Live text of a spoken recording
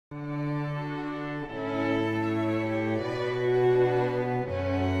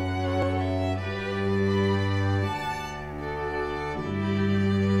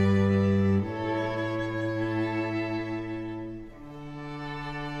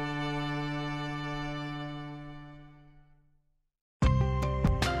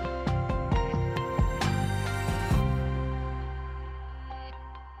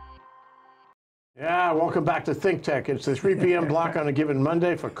Hi, welcome back to ThinkTech. It's the 3 p.m. block on a given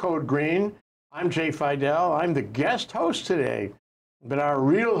Monday for Code Green. I'm Jay Fidell. I'm the guest host today, but our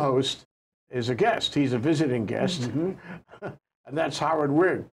real host is a guest. He's a visiting guest, and that's Howard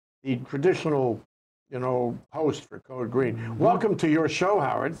Wiig, the traditional, host for Code Green. Welcome to your show,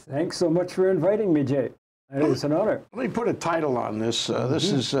 Howard. Thanks so much for inviting me, Jay. It's an honor. Let me put a title on this.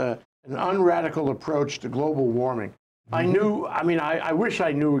 This is an unradical approach to global warming. I wish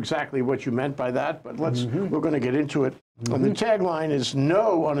I knew exactly what you meant by that, but we're going to get into it. And the tagline is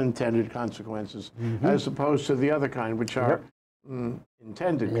no unintended consequences, as opposed to the other kind, which are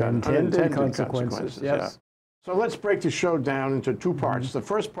unintended consequences. Yes. Yeah. So let's break the show down into two parts. The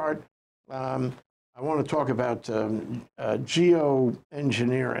first part, I want to talk about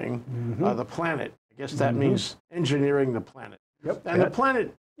geoengineering the planet. I guess that means engineering the planet. And the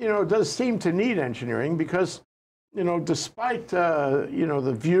planet, does seem to need engineering because despite,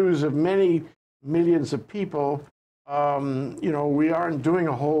 the views of many millions of people, we aren't doing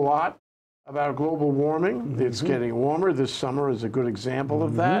a whole lot about global warming. It's getting warmer. This summer is a good example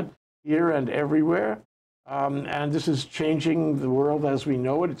of that here and everywhere. And this is changing the world as we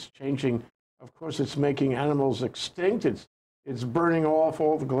know it. It's changing, of course, it's making animals extinct. It's burning off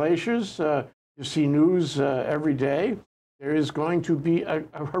all the glaciers. You see news every day. There is going to be a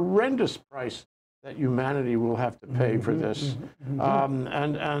horrendous price that humanity will have to pay for this.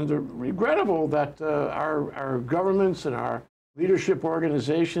 And regrettable that our governments and our leadership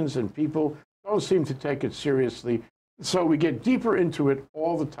organizations and people don't seem to take it seriously. So we get deeper into it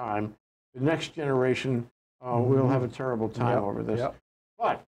all the time. The next generation will have a terrible time over this.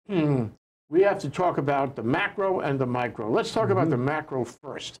 But we have to talk about the macro and the micro. Let's talk about the macro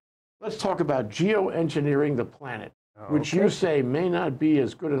first. Let's talk about geoengineering the planet, which you say may not be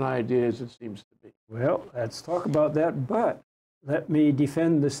as good an idea as it seems to be. Well, let's talk about that, but let me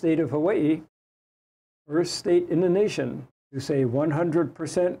defend the state of Hawaii, first state in the nation to say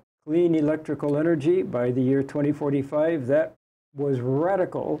 100% clean electrical energy by the year 2045. That was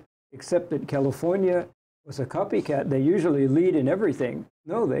radical, except that California was a copycat. They usually lead in everything.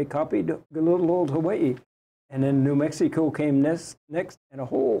 No, they copied the little old Hawaii. And then New Mexico came next, and a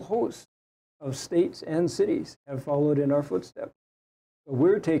whole host of states and cities have followed in our footsteps. So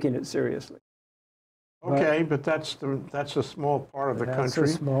we're taking it seriously. Okay, but that's a small part of the country. That's a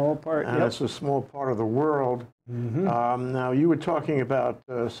small part, and it's a small part of the world. Now, you were talking about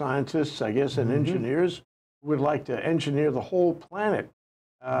scientists, I guess, and engineers who would like to engineer the whole planet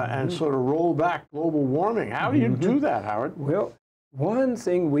and sort of roll back global warming. How do you do that, Howard? Well, one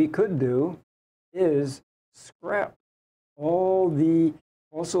thing we could do is scrap all the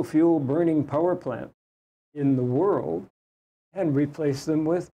fossil fuel burning power plants in the world and replace them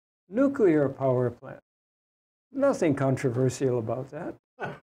with nuclear power plants. Nothing controversial about that.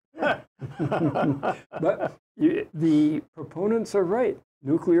 But the proponents are right.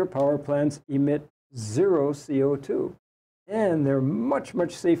 Nuclear power plants emit 0 CO2. And they're much,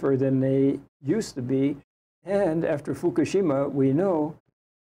 much safer than they used to be. And after Fukushima, we know,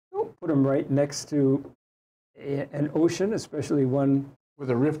 don't put them right next to an ocean, especially one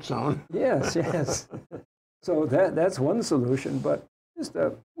with a rift zone. Yes, yes. So that's one solution, but just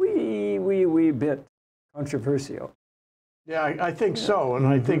a wee bit controversial. Yeah, I think so, and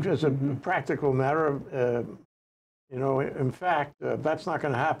I think as a practical matter, in fact, that's not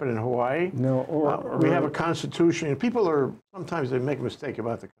going to happen in Hawaii. No, we have a constitution. People sometimes they make a mistake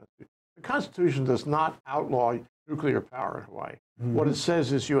about the Constitution. The Constitution does not outlaw nuclear power in Hawaii. What it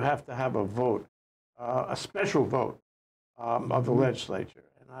says is you have to have a vote, a special vote of the legislature.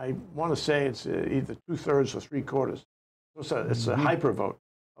 And I want to say it's either 2/3 or 3/4. So it's a hyper vote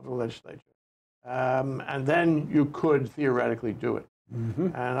of the legislature. And then you could theoretically do it.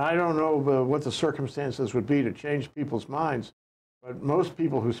 And I don't know what the circumstances would be to change people's minds, but most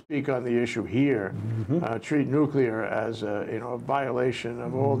people who speak on the issue here treat nuclear as a violation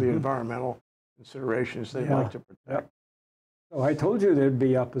of all the environmental considerations they'd like to protect. So I told you there'd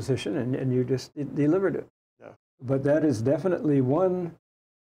be opposition, and you just delivered it. But that is definitely one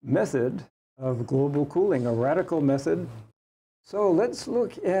method of global cooling, a radical method. So let's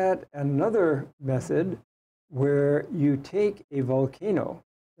look at another method where you take a volcano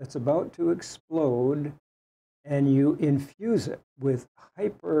that's about to explode and you infuse it with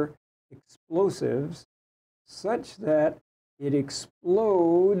hyper explosives such that it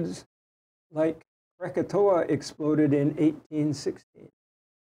explodes like Krakatoa exploded in 1816.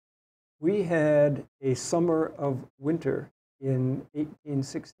 We had a summer of winter in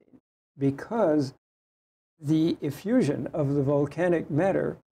 1816 because the effusion of the volcanic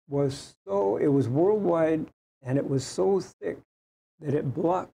matter was it was worldwide, and it was so thick that it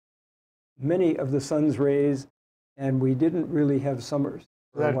blocked many of the sun's rays, and we didn't really have summers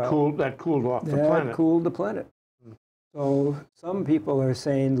for a while. That cooled off the planet. That cooled the planet. So some people are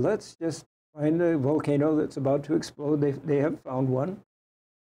saying, let's just find a volcano that's about to explode. They have found one,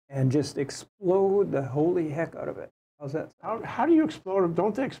 and just explode the holy heck out of it. How's that sound? How do you explode them?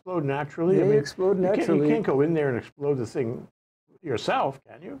 Don't they explode naturally? They explode naturally. You can't go in there and explode the thing yourself,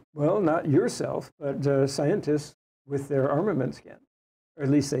 can you? Well, not yourself, but scientists with their armaments can. Or at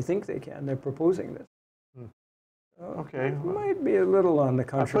least they think they can. They're proposing this. Okay. It might be a little on the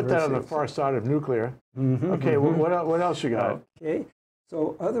controversy. I put that on the far side of nuclear. Okay, what else you got? Okay,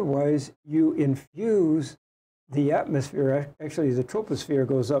 so otherwise you infuse the atmosphere. Actually, the troposphere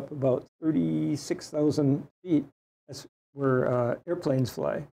goes up about 36,000 feet. That's where airplanes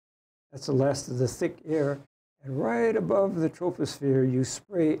fly. That's the last of the thick air. And right above the troposphere, you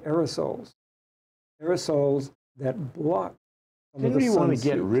spray aerosols. Aerosols that block some of the sun's heat. Didn't we want to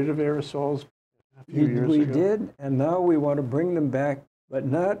get rid of aerosols a few years ago? We did, and now we want to bring them back, but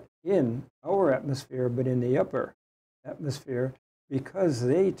not in our atmosphere, but in the upper atmosphere, because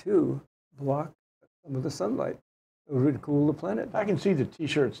they too block some of the sunlight. It would cool the planet. I can see the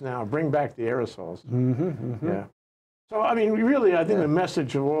T-shirts now. Bring back the aerosols. Yeah. So, I mean, really, I think the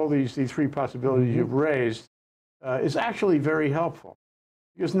message of all these three possibilities you've raised is actually very helpful,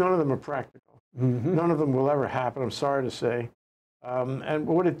 because none of them are practical. None of them will ever happen, I'm sorry to say. And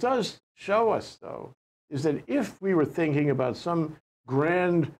what it does show us, though, is that if we were thinking about some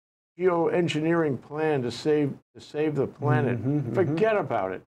grand geoengineering plan to save the planet, forget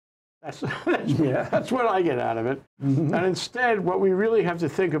about it. That's what I get out of it. And instead, what we really have to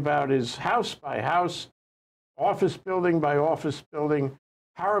think about is house by house, office building by office building,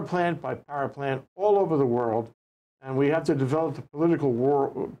 power plant by power plant, all over the world. And we have to develop the political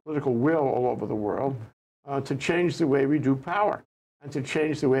will all over the world to change the way we do power and to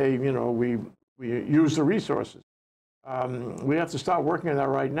change the way we use the resources. We have to start working on that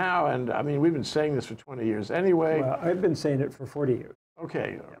right now. And I mean, we've been saying this for 20 years anyway. Well, I've been saying it for 40 years.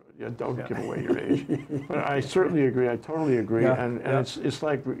 Okay, don't give away your age. But I certainly agree. I totally agree. And it's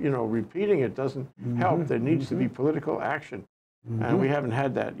like repeating it doesn't help. There needs to be political action, and we haven't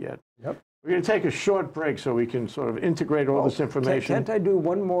had that yet. We're going to take a short break so we can sort of integrate all this information. Can't I do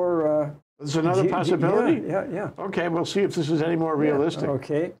one more? There's another possibility? Yeah. Okay, we'll see if this is any more realistic.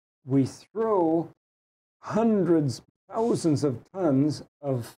 Okay. We throw hundreds, thousands of tons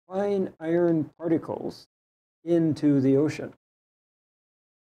of fine iron particles into the ocean.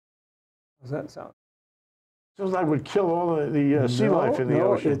 How does that sound? So that would kill all the sea life in the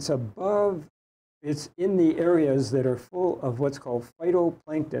ocean. It's above. It's in the areas that are full of what's called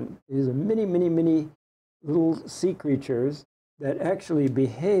phytoplankton. These are many little sea creatures that actually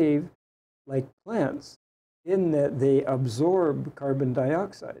behave like plants in that they absorb carbon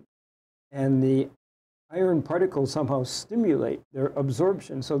dioxide. And the iron particles somehow stimulate their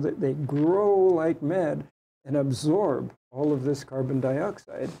absorption so that they grow like mad and absorb all of this carbon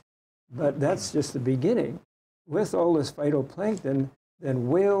dioxide. But that's just the beginning. With all this phytoplankton, then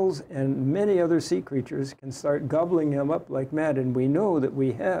whales and many other sea creatures can start gobbling them up like mad. And we know that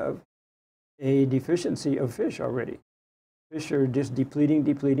we have a deficiency of fish already. Fish are just depleting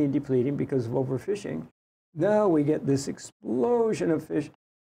because of overfishing. Now we get this explosion of fish,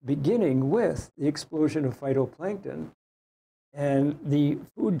 beginning with the explosion of phytoplankton. And the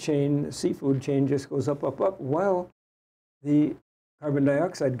food chain, seafood chain, just goes up, while the carbon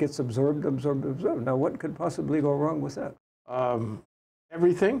dioxide gets absorbed. Now, what could possibly go wrong with that?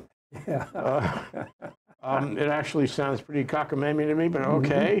 Everything. Yeah. It actually sounds pretty cockamamie to me, but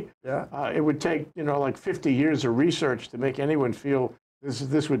okay. It would take, like 50 years of research to make anyone feel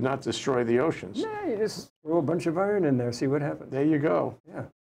this would not destroy the oceans. Yeah, you just throw a bunch of iron in there, see what happens. There you go. Yeah.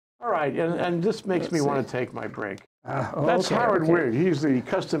 All right, and this makes me want to take my break. That's Howard Wiig. He's the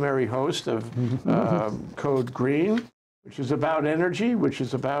customary host of Code Green, which is about energy, which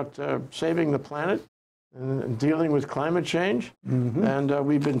is about saving the planet and dealing with climate change. And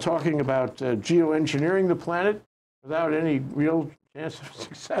we've been talking about geoengineering the planet without any real chance of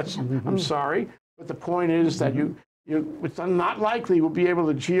success. I'm sorry, but the point is that it's not likely we'll be able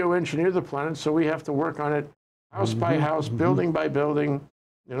to geoengineer the planet, so we have to work on it house by house, building by building,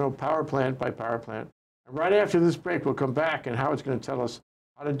 power plant by power plant. And right after this break, we'll come back, and Howard's going to tell us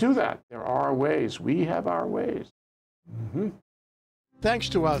how to do that. There are ways. We have our ways. Thanks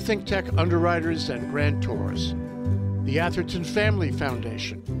to our ThinkTech underwriters and grantors, the Atherton Family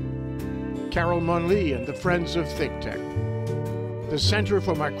Foundation, Carol Monley and the Friends of ThinkTech, the Center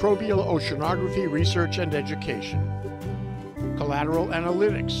for Microbial Oceanography Research and Education, Collateral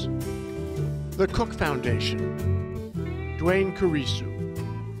Analytics, the Cook Foundation, Dwayne Carisu,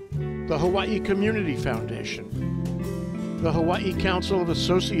 the Hawaii Community Foundation, the Hawaii Council of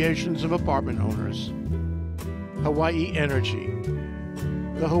Associations of Apartment Owners, Hawaii Energy,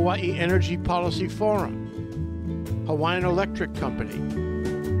 the Hawaii Energy Policy Forum, Hawaiian Electric Company,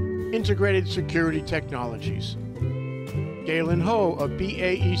 Integrated Security Technologies, Galen Ho of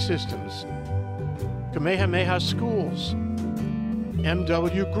BAE Systems, Kamehameha Schools,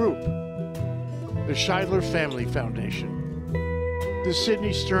 MW Group, the Scheidler Family Foundation, the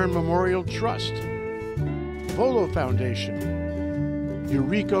Sidney Stern Memorial Trust, Volo Foundation,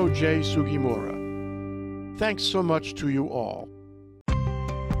 Yuriko J. Sugimura. Thanks so much to you all.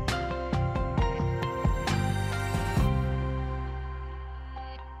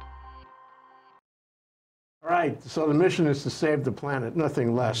 All right, so the mission is to save the planet,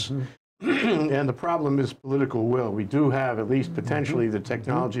 nothing less. And the problem is political will. We do have, at least potentially, the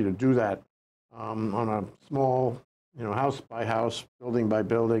technology to do that on a small, house by house, building by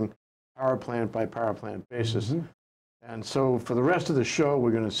building, power plant by power plant basis. And so for the rest of the show,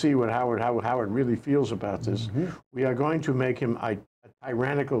 we're going to see what how Howard really feels about this. We are going to make him a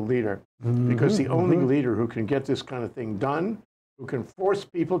tyrannical leader, because the only leader who can get this kind of thing done, who can force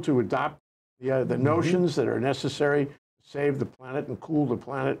people to adopt the notions that are necessary to save the planet and cool the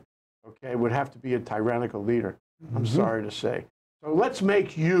planet, okay, would have to be a tyrannical leader. I'm sorry to say. So let's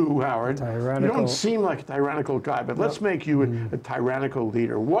make you, Howard, you don't seem like a tyrannical guy, but let's make you a tyrannical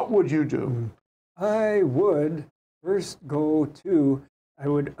leader. What would you do? I would first I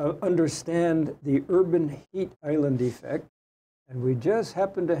would understand the urban heat island effect, and we just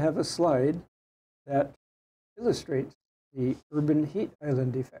happen to have a slide that illustrates the urban heat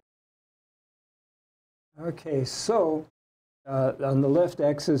island effect. Okay, so on the left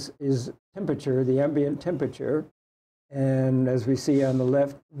axis is temperature, the ambient temperature. And as we see on the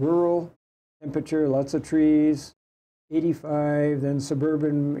left, rural temperature, lots of trees, 85, then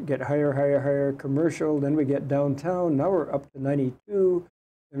suburban, get higher, higher, higher, commercial, then we get downtown, now we're up to 92,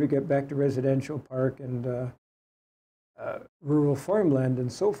 then we get back to residential park and rural farmland and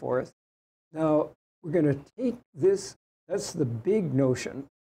so forth. Now, we're going to take this, that's the big notion.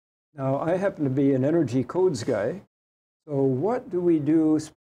 Now, I happen to be an energy codes guy, so what do we do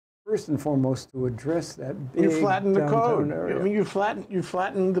first and foremost to address that big You flatten the code. area? I mean, you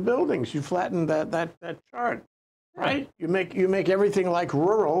flatten the buildings. You flatten that chart, right? You make everything like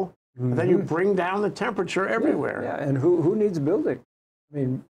rural, and then you bring down the temperature everywhere. Yeah, and who needs building? I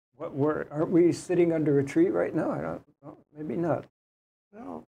mean, aren't we sitting under a tree right now? I don't know. Maybe not.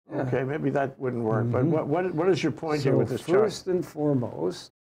 No. Yeah. Okay, maybe that wouldn't work. But what is your point here with this chart? First and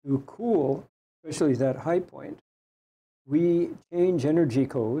foremost, to cool, especially that high point, we change energy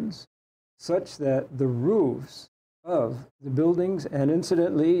codes such that the roofs of the buildings, and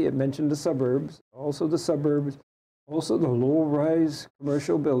incidentally, it mentioned the suburbs, also the low-rise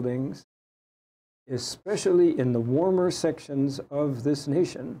commercial buildings, especially in the warmer sections of this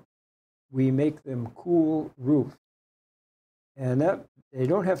nation, we make them cool roofs. And that they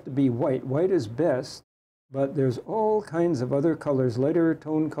don't have to be white. White is best, but there's all kinds of other colors, lighter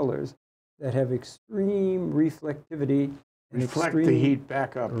tone colors, that have extreme reflectivity. Reflect the heat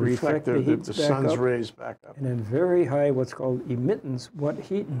back up, reflect the sun's rays back up. And then very high, what's called emittance. What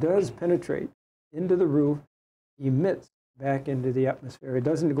heat does penetrate into the roof, emits back into the atmosphere. It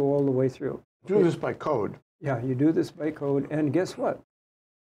doesn't go all the way through. Do this by code. Yeah, you do this by code, and guess what?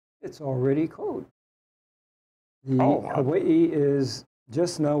 It's already code. Hawaii is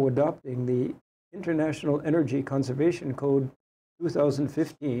just now adopting the International Energy Conservation Code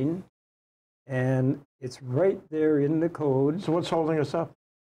 2015, and it's right there in the code. So what's holding us up?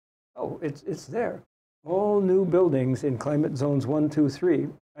 Oh, it's there. All new buildings in climate zones 1, 2, 3.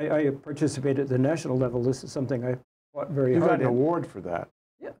 I participate at the national level. This is something I fought very hard. You got an award for that.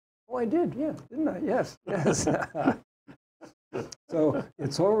 Yeah. Oh, I did. Yeah, didn't I? Yes. Yes. So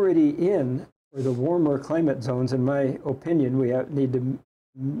it's already in for the warmer climate zones. In my opinion, we need to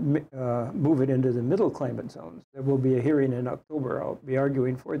move it into the middle climate zones. There will be a hearing in October. I'll be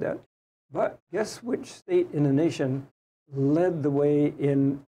arguing for that. But guess which state in the nation led the way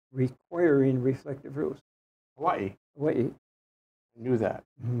in requiring reflective roofs? Hawaii. Hawaii. I knew that.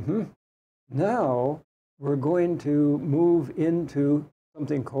 Now we're going to move into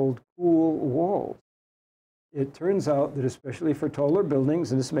something called cool walls. It turns out that especially for taller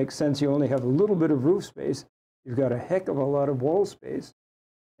buildings, and this makes sense, you only have a little bit of roof space, you've got a heck of a lot of wall space,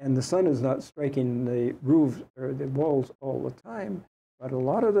 and the sun is not striking the roofs or the walls all the time, but a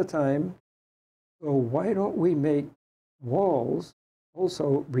lot of the time. So why don't we make walls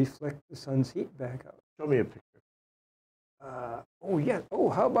also reflect the sun's heat back out? Show me a picture. Oh, yeah. Oh,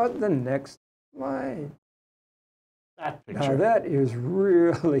 how about the next slide? That picture. Now that is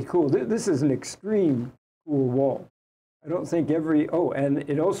really cool. This is an extreme cool wall. I don't think and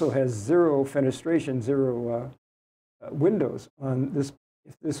it also has zero fenestration, zero windows on this.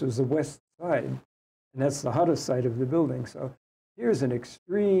 If this was the west side, and that's the hottest side of the building. So here's an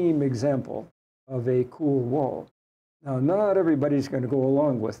extreme example of a cool wall. Now, not everybody's going to go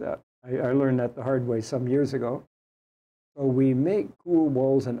along with that. I learned that the hard way some years ago. So we make cool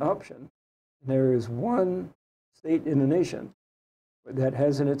walls an option. There is one state in the nation that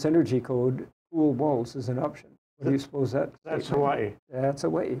has in its energy code cool walls as an option. What do you suppose that? That's Hawaii. That's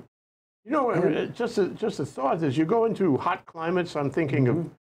Hawaii. You know, just a thought, as you go into hot climates, I'm thinking of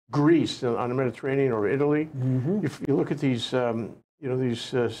Greece on the Mediterranean or Italy. If you look at these, these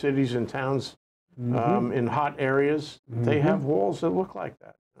cities and towns in hot areas, they have walls that look like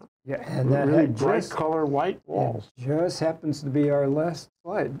that. Yeah, and that really bright color white walls. Just happens to be our last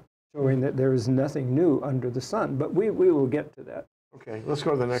slide, showing that there is nothing new under the sun. But we will get to that. Okay, let's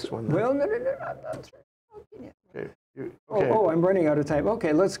go to the next one. Then. Well, no, I'm not sure. Okay. Okay. Oh, I'm running out of time.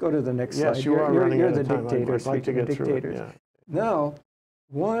 Okay, let's go to the next slide. Yes, you are running out of time. Dictators. I'd like to get through it. Yeah. Now,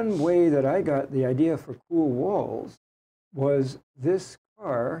 one way that I got the idea for cool walls was this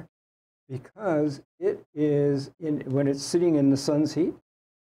car, because it is when it's sitting in the sun's heat,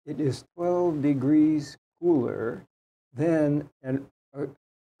 it is 12 degrees cooler than a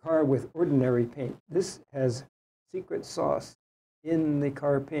car with ordinary paint. This has secret sauce in the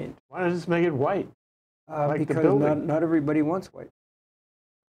car paint. Why does this make it white? Like because not everybody wants white.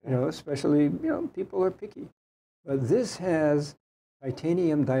 You know, especially, people are picky. But this has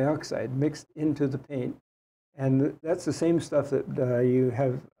titanium dioxide mixed into the paint. And that's the same stuff that you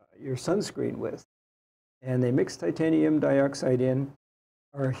have your sunscreen with. And they mix titanium dioxide in.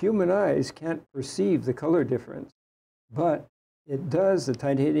 Our human eyes can't perceive the color difference, but it does. The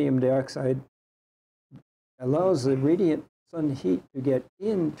titanium dioxide allows the radiant sun heat to get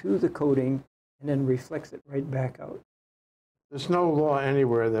into the coating and then reflects it right back out. There's no law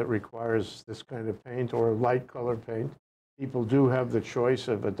anywhere that requires this kind of paint or light color paint. People do have the choice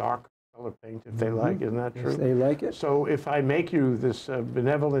of a dark color paint if they like. Isn't that true? If they like it. So if I make you this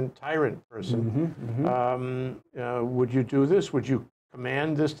benevolent tyrant person, would you do this? Would you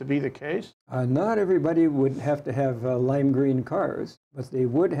command this to be the case? Not everybody would have to have lime green cars, but they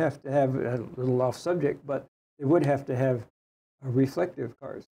would have to have, a little off subject, but they would have to have reflective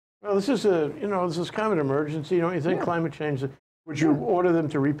cars. Well, this is this is kind of an emergency, don't you think? Yeah. Climate change. Would you order them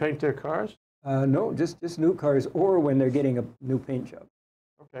to repaint their cars? No, just new cars, or when they're getting a new paint job.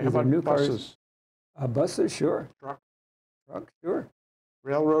 Okay. How about new buses? Buses, sure. Truck, sure.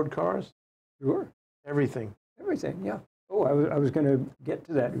 Railroad cars? Sure. Everything. Everything, yeah. Oh, I was going to get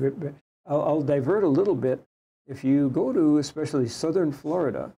to that, but I'll divert a little bit. If you go to especially southern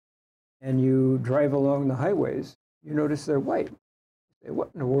Florida and you drive along the highways, you notice they're white. You say,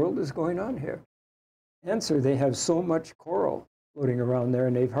 what in the world is going on here? Answer, they have so much coral floating around there,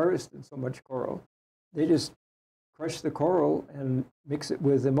 and they've harvested so much coral. They just crush the coral and mix it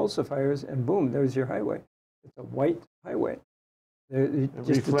with emulsifiers, and boom, there's your highway. It's a white highway. It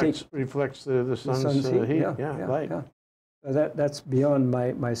reflects the sun's heat. Yeah, light. Yeah. So that's beyond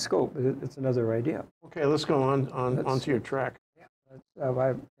my scope. It's another idea. Okay, let's go onto your track.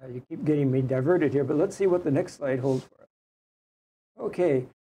 Yeah, you keep getting me diverted here, but let's see what the next slide holds for us. Okay,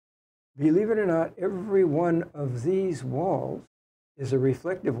 believe it or not, every one of these walls is a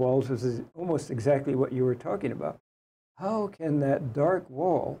reflective wall, which is almost exactly what you were talking about. How can that dark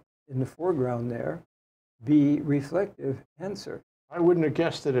wall in the foreground there be reflective? Answer. I wouldn't have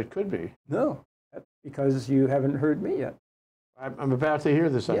guessed that it could be. No, that's because you haven't heard me yet. I'm about to hear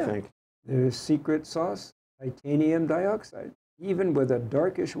this, I think. There's secret sauce, titanium dioxide. Even with a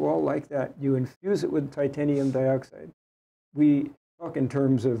darkish wall like that, you infuse it with titanium dioxide. We talk in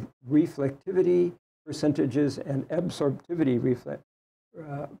terms of reflectivity percentages and absorptivity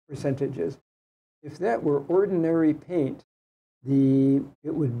percentages. If that were ordinary paint, it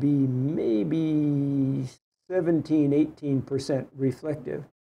would be maybe 17–18% reflective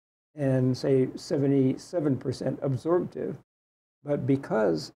and say 77% absorptive. But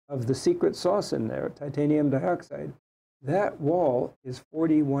because of the secret sauce in there, titanium dioxide, that wall is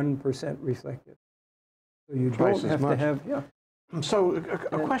 41% reflective. So you don't have to have, So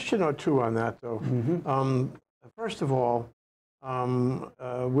a question or two on that, though. First of all,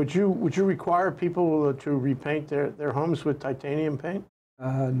 would you require people to repaint their homes with titanium paint?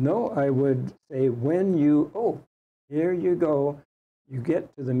 No, I would say when here you go. You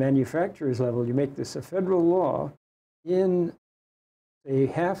get to the manufacturer's level. You make this a federal law. In, say,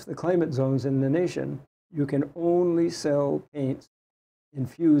 half the climate zones in the nation, you can only sell paints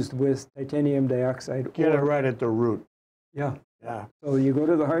infused with titanium dioxide. Get it right at the root. Yeah. Yeah. So you go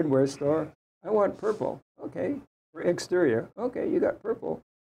to the hardware store, I want purple. Okay. For exterior. Okay, you got purple.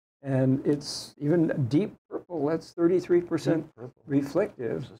 And it's even deep purple. That's 33%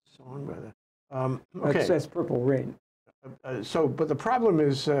 reflective. There's a song by that. Okay. That's Purple Rain. But the problem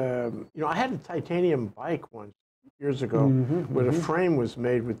is, I had a titanium bike once years ago where the frame was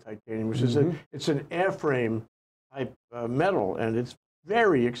made with titanium, which is it's an airframe type metal, and it's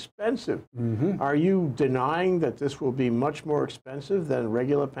very expensive. Are you denying that this will be much more expensive than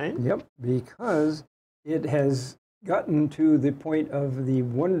regular paint? Yep, because it has gotten to the point of the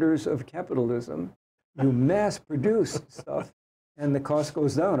wonders of capitalism. You mass produce stuff, and the cost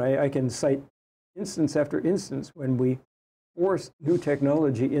goes down. I can cite instance after instance when we forced new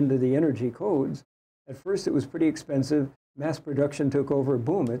technology into the energy codes. At first, it was pretty expensive. Mass production took over.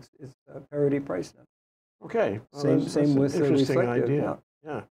 Boom! It's a parity price now. Okay. Well, same with the interesting reflective. idea.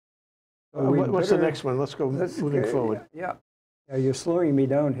 Yeah. So what's the next one? Let's go moving forward. Yeah. You're slowing me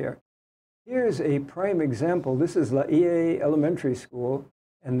down here. Here's a prime example. This is La EA Elementary School,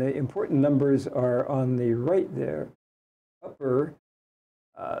 and the important numbers are on the right there. Upper.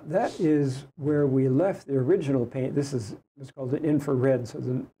 That is where we left the original paint. This is what's called an infrared, so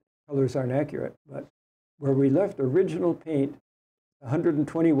the colors aren't accurate. But where we left original paint,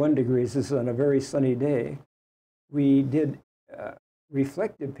 121 degrees, this is on a very sunny day, we did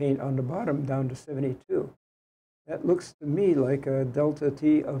reflective paint on the bottom down to 72. That looks to me like a delta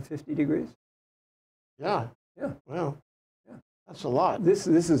T of 50 degrees. Yeah. Yeah. Well, yeah. That's a lot. This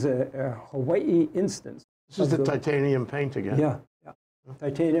is a Hawaii instance. This is the titanium paint again. Yeah.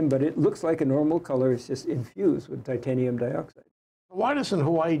 Titanium, but it looks like a normal color. It's just infused with titanium dioxide. Why doesn't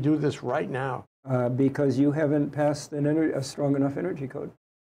Hawaii do this right now? Because you haven't passed a strong enough energy code.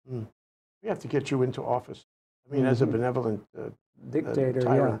 We have to get you into office. I mean, as a benevolent dictator,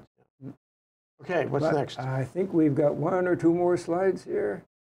 tyrant. yeah. Okay, what's next? I think we've got one or two more slides here.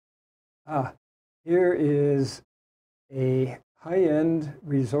 Here is a high-end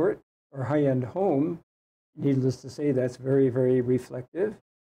resort or high-end home. Needless to say, that's very, very reflective.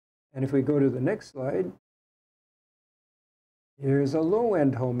 And if we go to the next slide, here's a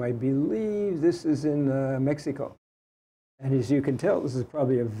low-end home. I believe this is in Mexico. And as you can tell, this is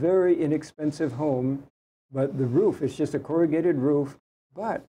probably a very inexpensive home, but the roof is just a corrugated roof,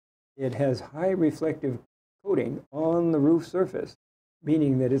 but it has high reflective coating on the roof surface,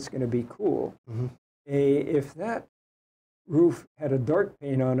 meaning that it's going to be cool. If that roof had a dark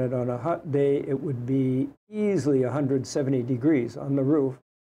paint on it on a hot day, it would be easily 170 degrees on the roof.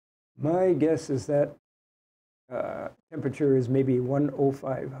 My guess is that temperature is maybe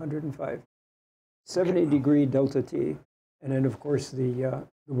 105. 70-degree delta T. And then, of course, the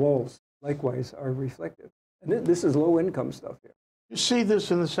walls, likewise, are reflective. And this is low-income stuff here. You see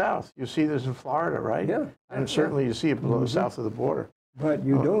this in the South. You see this in Florida, right? Yeah. And certainly you see it below south of the border. But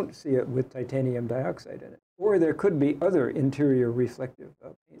you don't see it with titanium dioxide in it. Or there could be other interior reflective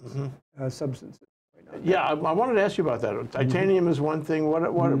substances. Yeah, I wanted to ask you about that. Titanium is one thing.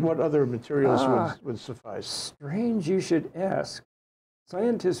 What other materials would suffice? Strange you should ask.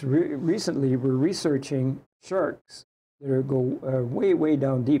 Scientists recently were researching sharks that go way, way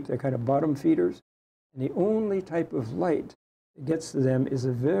down deep. They're kind of bottom feeders. And the only type of light that gets to them is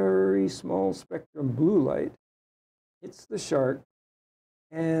a very small spectrum blue light. Hits the shark,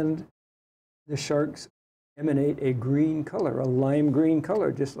 and the sharks emanate a green color, a lime green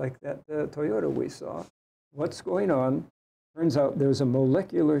color, just like that Toyota we saw. What's going on? Turns out there's a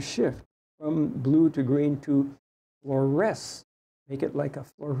molecular shift from blue to green to fluoresce, make it like a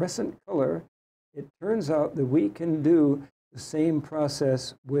fluorescent color. It turns out that we can do the same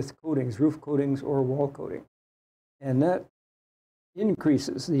process with coatings, roof coatings or wall coating. And that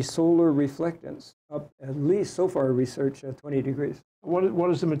increases the solar reflectance up, at least so far research, 20 degrees.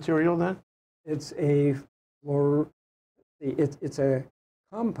 What is the material then? It's a it's a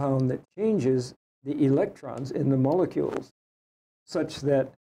compound that changes the electrons in the molecules such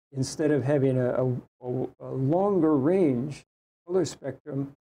that instead of having a longer range color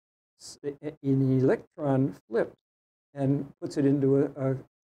spectrum, an electron flips and puts it into a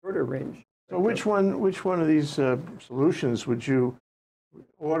shorter range. So which one of these solutions would you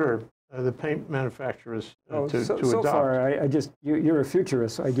order the paint manufacturers to adopt? So far, you're a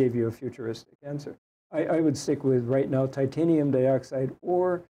futurist, so I gave you a futuristic answer. I would stick with, right now, titanium dioxide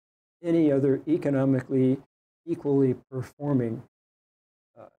or any other economically equally performing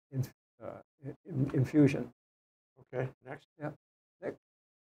infusion. Okay, next. Yeah, next.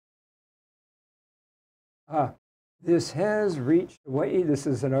 This has reached Hawaii. This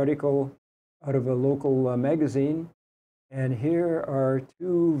is an article out of a local magazine, And here are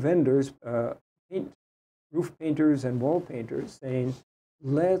two vendors, roof painters and wall painters, saying,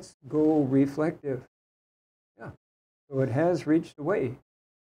 let's go reflective. Yeah, so it has reached the way.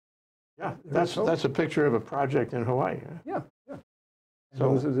 Yeah, that's a picture of a project in Hawaii. Yeah, yeah. So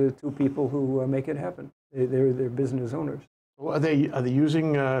those are the two people who make it happen. They're business owners. Well, are they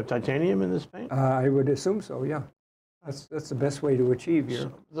using titanium in this paint? I would assume so. Yeah, that's the best way to achieve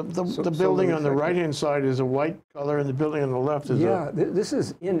your. The building on the right-hand side is a white color, and the building on the left is this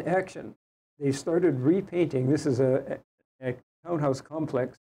is in action. They started repainting. This is a townhouse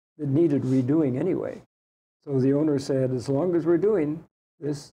complex that needed redoing anyway. So the owner said, as long as we're doing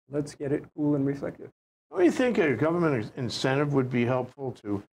this, let's get it cool and reflective. Don't you think a government incentive would be helpful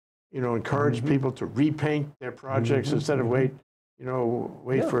to, encourage people to repaint their projects instead of wait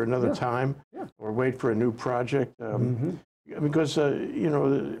for another time or wait for a new project? Because,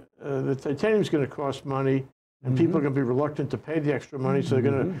 the titanium is going to cost money, and people are going to be reluctant to pay the extra money, so they're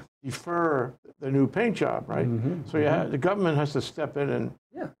going to defer the new paint job, right? So the government has to step in and,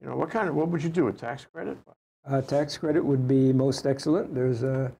 what would you do, a tax credit? Tax credit would be most excellent. There's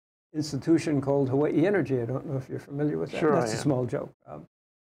an institution called Hawaii Energy. I don't know if you're familiar with that. Sure, that's a small joke.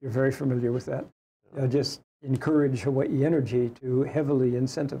 You're very familiar with that. Just encourage Hawaii Energy to heavily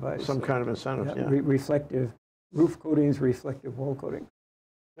incentivize. Some kind of incentives, reflective roof coatings, reflective wall coatings.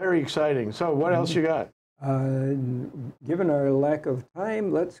 Very exciting. So what else you got? Given our lack of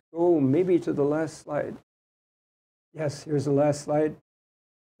time, let's go maybe to the last slide. Yes, here's the last slide.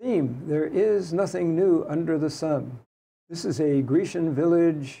 Theme, there is nothing new under the sun. This is a Grecian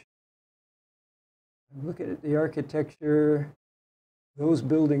village. Look at the architecture. Those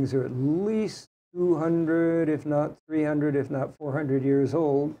buildings are at least 200, if not 300, if not 400 years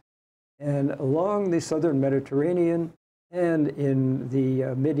old. And along the southern Mediterranean and in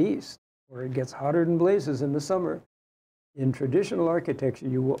the Mideast, where it gets hotter than blazes in the summer, in traditional architecture,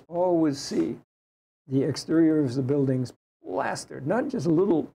 you will always see the exterior of the buildings plastered, not just a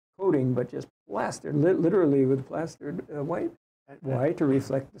little coating, but just plastered, literally with plastered white. Why? To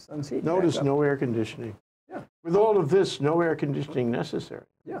reflect the sun's heat. Notice no air conditioning. Yeah. With all of this, no air conditioning necessary.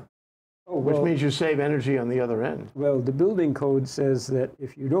 Yeah. Which means you save energy on the other end. Well, the building code says that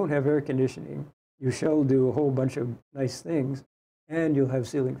if you don't have air conditioning, you shall do a whole bunch of nice things, and you'll have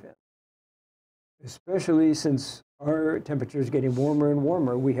ceiling fans. Especially since our temperature is getting warmer and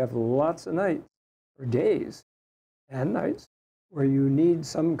warmer, we have lots of nights, or days, and nights, where you need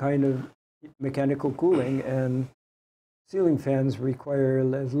some kind of mechanical cooling, and ceiling fans require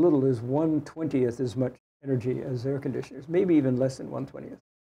as little as 1/20th as much energy as air conditioners, maybe even less than 1/20th.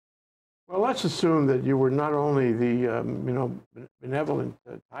 Well, let's assume that you were not only the benevolent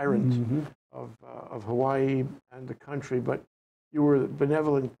tyrant of Hawaii and the country, but you were the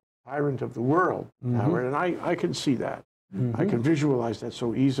benevolent tyrant of the world, Howard, and I can see that. I can visualize that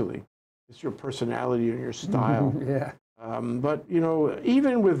so easily. It's your personality and your style. Yeah. But,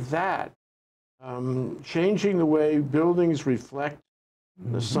 even with that, changing the way buildings reflect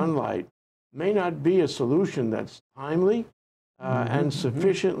the sunlight may not be a solution that's timely and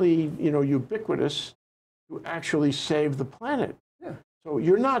sufficiently, ubiquitous to actually save the planet. Yeah. So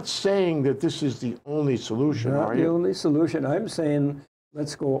you're not saying that this is the only solution, are you? Not the only solution. I'm saying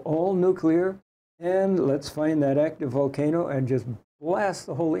let's go all nuclear and let's find that active volcano and just blast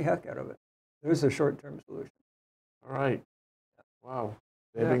the holy heck out of it. There's a short-term solution. All right. Wow.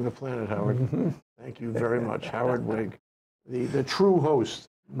 Saving the planet, Howard. Thank you very much. Howard Wiig, the true host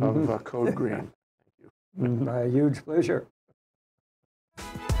of Code Green. Thank you. My huge pleasure.